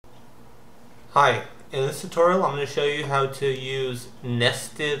Hi, in this tutorial I'm going to show you how to use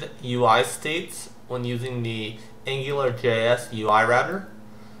nested UI states when using the AngularJS UI-Router.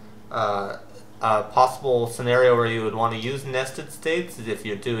 A possible scenario where you would want to use nested states is if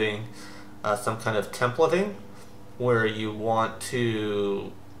you're doing some kind of templating where you want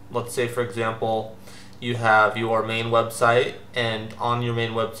to, let's say for example, you have your main website, and on your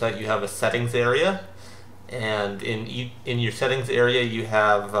main website you have a settings area, and in your settings area you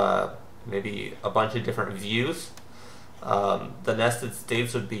have maybe a bunch of different views. The nested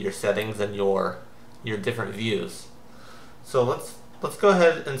states would be your settings and your different views. So let's go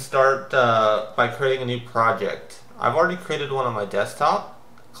ahead and start by creating a new project. I've already created one on my desktop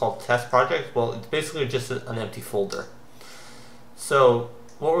called test project. Well, it's basically just an empty folder. So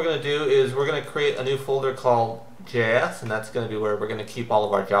what we're going to do is we're going to create a new folder called JS, and that's going to be where we're going to keep all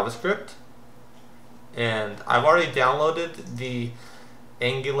of our JavaScript. And I've already downloaded the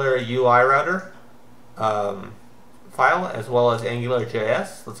Angular UI-Router file as well as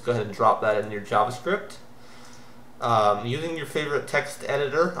AngularJS. Let's go ahead and drop that in your JavaScript. Using your favorite text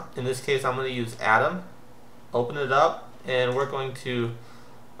editor, in this case I'm going to use Atom. Open it up, and we're going to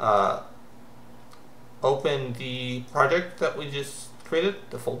open the project that we just created,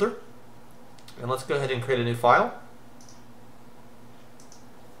 the folder, and let's go ahead and create a new file.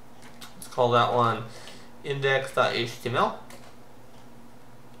 Let's call that one index.html.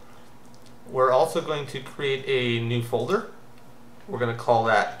 We're also going to create a new folder. We're going to call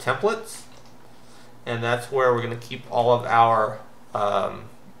that templates, and that's where we're going to keep all of our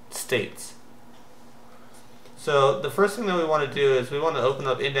states. So the first thing that we want to do is we want to open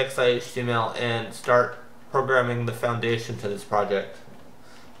up index.html and start programming the foundation to this project.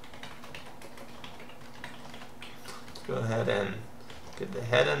 Let's go ahead and get the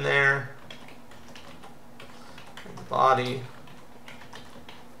head in there, and the body.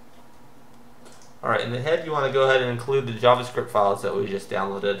 Alright, in the head you want to go ahead and include the JavaScript files that we just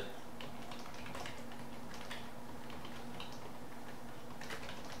downloaded.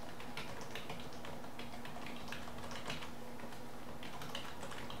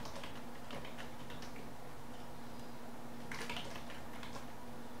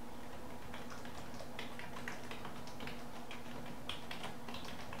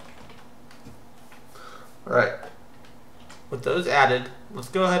 Alright, with those added, let's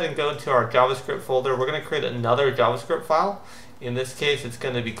go ahead and go into our JavaScript folder. We're going to create another JavaScript file. In this case it's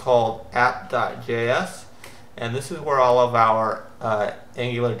going to be called app.js, and this is where all of our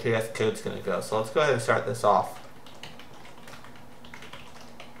AngularJS code is going to go. So let's go ahead and start this off.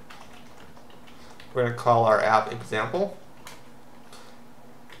 We're going to call our app example,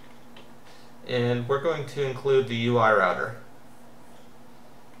 and we're going to include the UI router.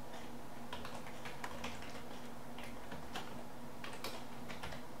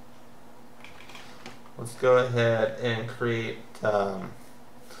 Let's go ahead and create our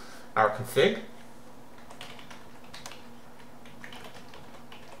config.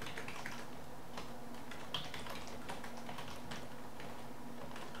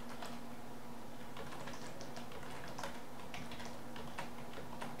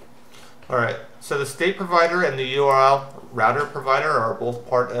 Alright, so the state provider and the URL router provider are both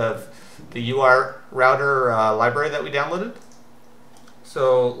part of the UI router library that we downloaded.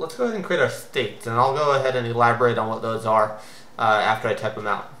 So let's go ahead and create our states, and I'll go ahead and elaborate on what those are after I type them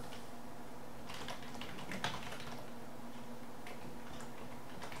out.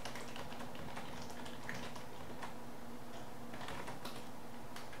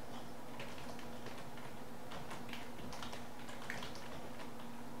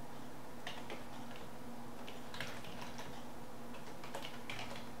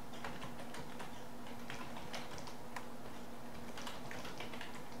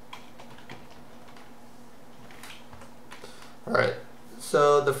 Alright,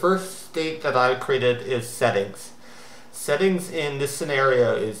 so the first state that I created is settings. Settings in this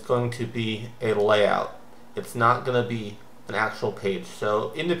scenario is going to be a layout. It's not going to be an actual page.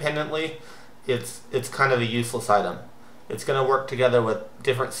 So independently, it's kind of a useless item. It's going to work together with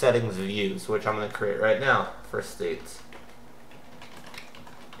different settings views, which I'm going to create right now for states.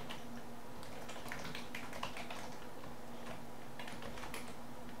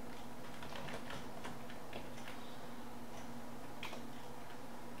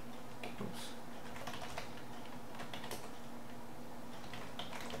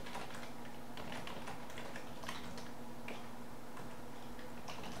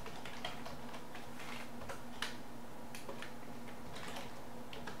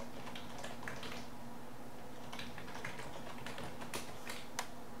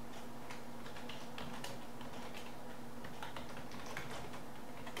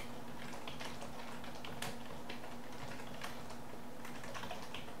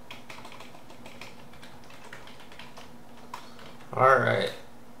 Alright,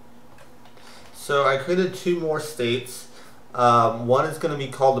 so I created two more states. One is going to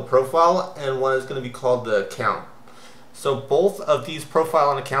be called the profile and one is going to be called the account. So both of these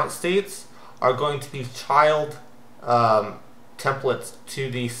profile and account states are going to be child templates to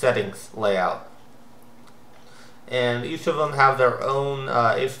the settings layout. And each of them have their own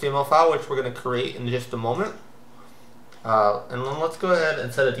HTML file, which we're going to create in just a moment. And then let's go ahead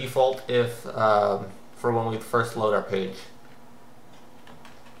and set a default if for when we first load our page.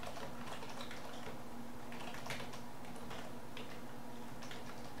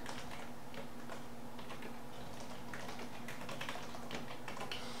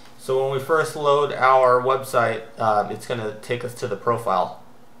 So when we first load our website, it's going to take us to the profile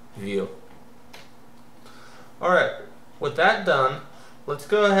view. Alright, with that done, let's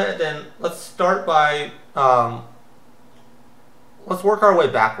go ahead and let's start by, let's work our way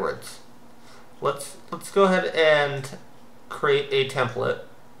backwards. Let's go ahead and create a template.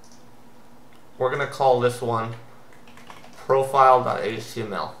 We're going to call this one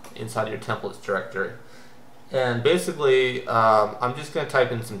profile.html inside your templates directory. And basically, I'm just going to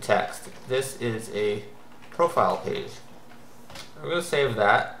type in some text. This is a profile page. We're going to save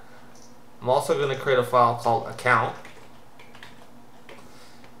that. I'm also going to create a file called account.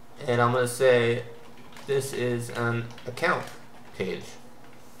 And I'm going to say this is an account page.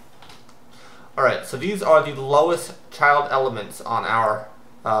 Alright, so these are the lowest child elements on our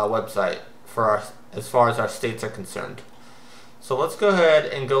website as far as our states are concerned. So let's go ahead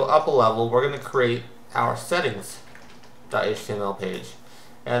and go up a level. We're going to create our settings.html page.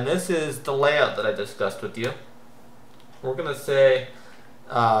 And this is the layout that I discussed with you. We're going to say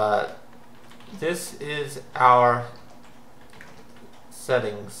this is our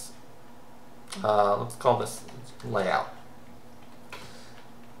settings. Let's call this layout.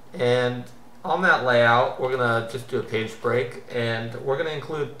 And on that layout, we're going to just do a page break, and we're going to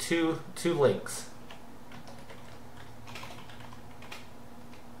include two links.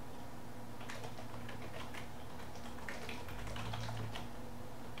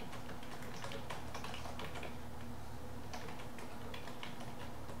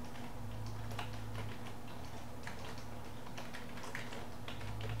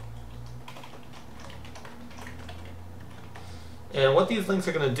 And what these links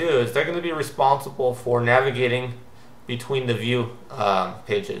are going to do is they're going to be responsible for navigating between the view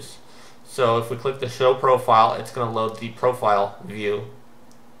pages. So if we click the show profile, it's going to load the profile view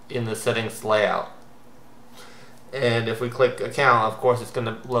in the settings layout. And if we click account, of course it's going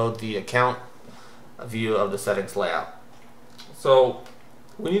to load the account view of the settings layout. So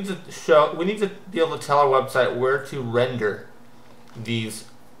we need to be able to tell our website where to render these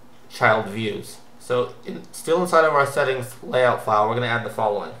child views. So still inside of our settings layout file, we're going to add the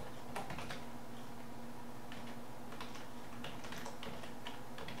following.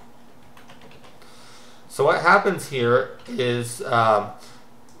 So what happens here is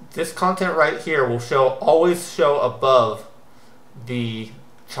this content right here will always show above the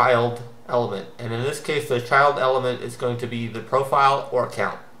child element. And in this case, the child element is going to be the profile or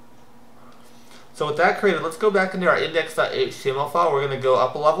account. So with that created, let's go back into our index.html file. We're going to go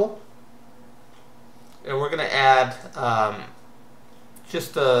up a level. And we're going to add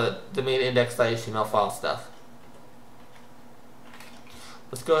just the main index.html file stuff.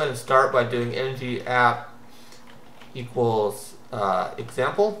 Let's go ahead and start by doing ng app equals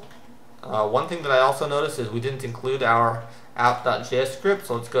example. One thing that I also noticed is we didn't include our app.js script,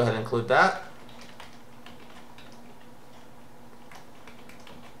 so let's go ahead and include that.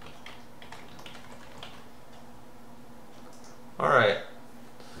 Alright.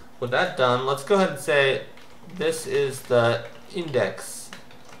 With that done, let's go ahead and say this is the index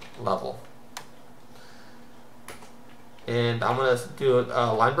level. And I'm going to do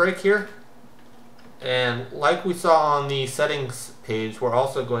a line break here. And like we saw on the settings page, we're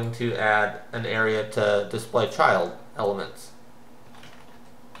also going to add an area to display child elements.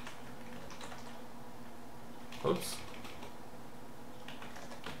 Oops.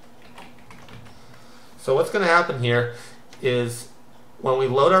 So what's going to happen here is when we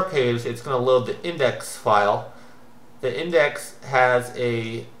load our page, it's going to load the index file. The index has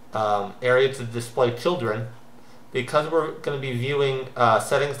a area to display children. Because we're going to be viewing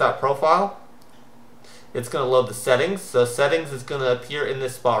settings.profile, it's going to load the settings. So settings is going to appear in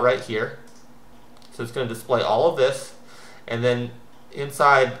this spot right here. So it's going to display all of this. And then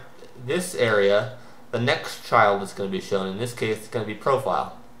inside this area, the next child is going to be shown. In this case, it's going to be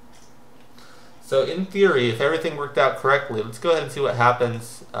profile. So in theory, if everything worked out correctly, let's go ahead and see what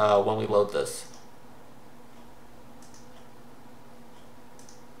happens when we load this.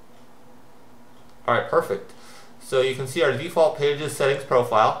 Alright, perfect. So you can see our default pages settings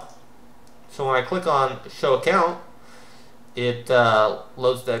profile. So when I click on show account, it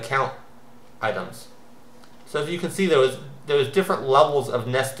loads the account items. So as you can see, there was different levels of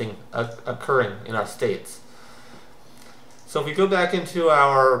nesting occurring in our states. So if we go back into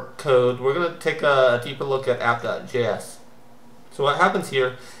our code, we're going to take a deeper look at app.js. So what happens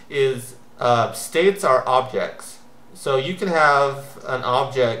here is states are objects. So you can have an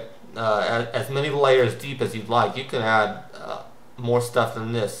object as many layers deep as you'd like. You can add more stuff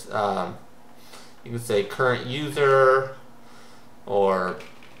than this. You can say current user or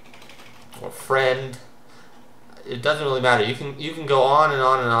friend. It doesn't really matter. You can go on and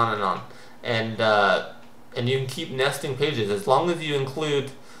on and on and on, and you can keep nesting pages as long as you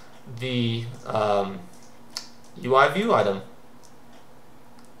include the UI view item.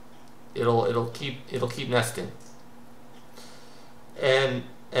 It'll keep nesting.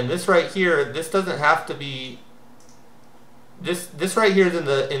 And this right here, this doesn't have to be. This right here is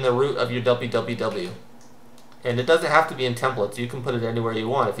in the root of your www, and it doesn't have to be in templates. You can put it anywhere you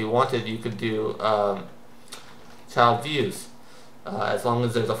want. If you wanted, you could do child views, as long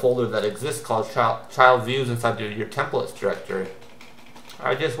as there's a folder that exists called child views inside your templates directory.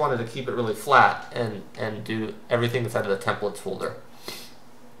 I just wanted to keep it really flat and do everything inside of the templates folder.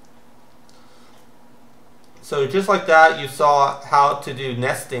 So just like that, you saw how to do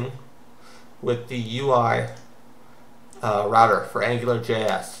nesting with the UI router for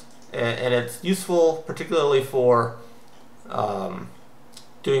AngularJS, and it's useful particularly for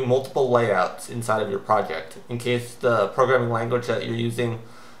doing multiple layouts inside of your project. In case the programming language that you're using,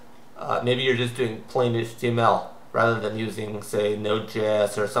 maybe you're just doing plain HTML rather than using, say,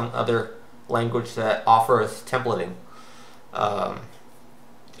 Node.js or some other language that offers templating.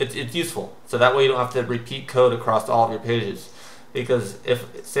 It's useful, so that way you don't have to repeat code across all of your pages. Because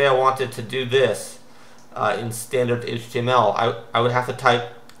if, say, I wanted to do this in standard HTML, I would have to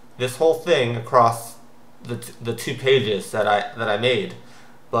type this whole thing across the 2 pages that I made.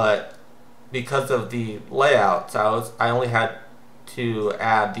 But because of the layouts, I only had to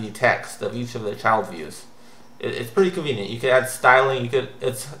add the text of each of the child views. It's pretty convenient. You can add styling.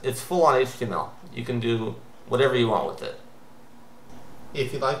 It's full on HTML. You can do whatever you want with it.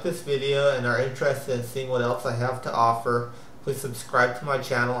 If you like this video and are interested in seeing what else I have to offer, please subscribe to my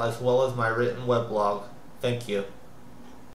channel as well as my written weblog. Thank you.